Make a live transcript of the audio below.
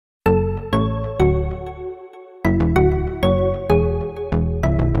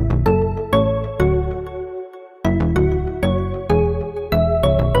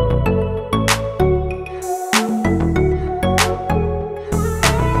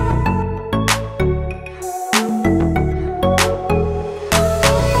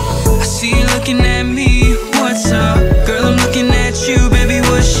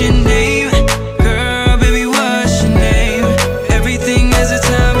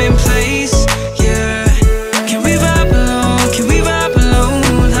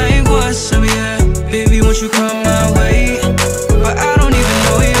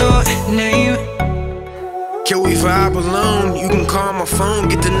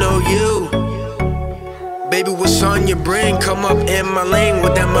know you. Baby, what's on your brain? Come up in my lane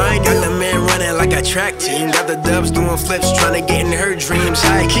with that mind. Got the man running like a track team. Got the dubs doing flips, trying to get in her dreams.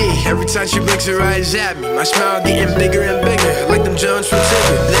 High key, every time she blinks her eyes at me, my smile getting bigger and bigger, like them Jones from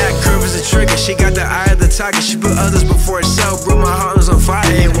Tigger. That curve is a trigger, she got the eye of the tiger. She put others before herself, bro, my heart was on fire.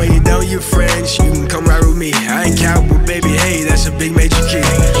 Hey, when you done with your friends, you can come ride with me. I ain't cowboy, baby, hey, that's a big major key.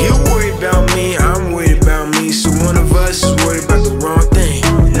 You worried about me, I'm worried about me, so one of us is worried about the wrong thing.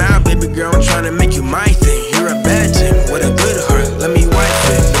 Nah, baby girl, I'm trying to make you my thing. You're a bad thing with a good heart, let me wipe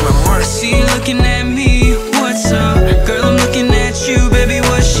it with my mark. I see you looking at me, what's up? Girl, I'm looking at you, baby,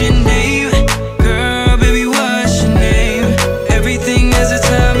 what's your name? Girl, baby, what's your name? Everything has a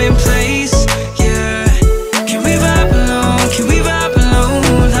time and place, yeah. Can we vibe alone, can we vibe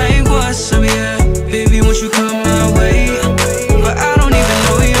alone? Like, what's up, yeah? Baby, won't you come my way? But I don't even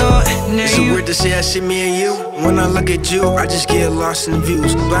know your name. Is it weird to say I see me and you? When I look at you, I just get lost in the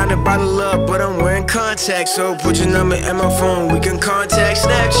views. Blinded by the love, but I'm wearing contacts. So put your number in my phone, we can contact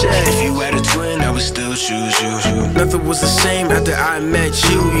Snapchat. If you had a twin, I would still choose you. Nothing was the same after I met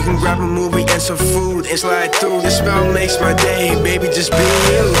you. You can grab a movie and some food and slide through. Your smell makes my day, baby, just be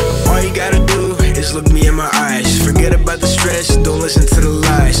you. All you gotta do is look me in my eyes. Forget about the stress, don't listen to the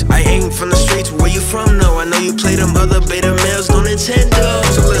lies. I ain't from the streets, where you from? No, I know you play them other beta males, no Nintendo.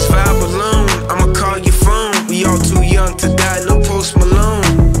 So let's vibe alone.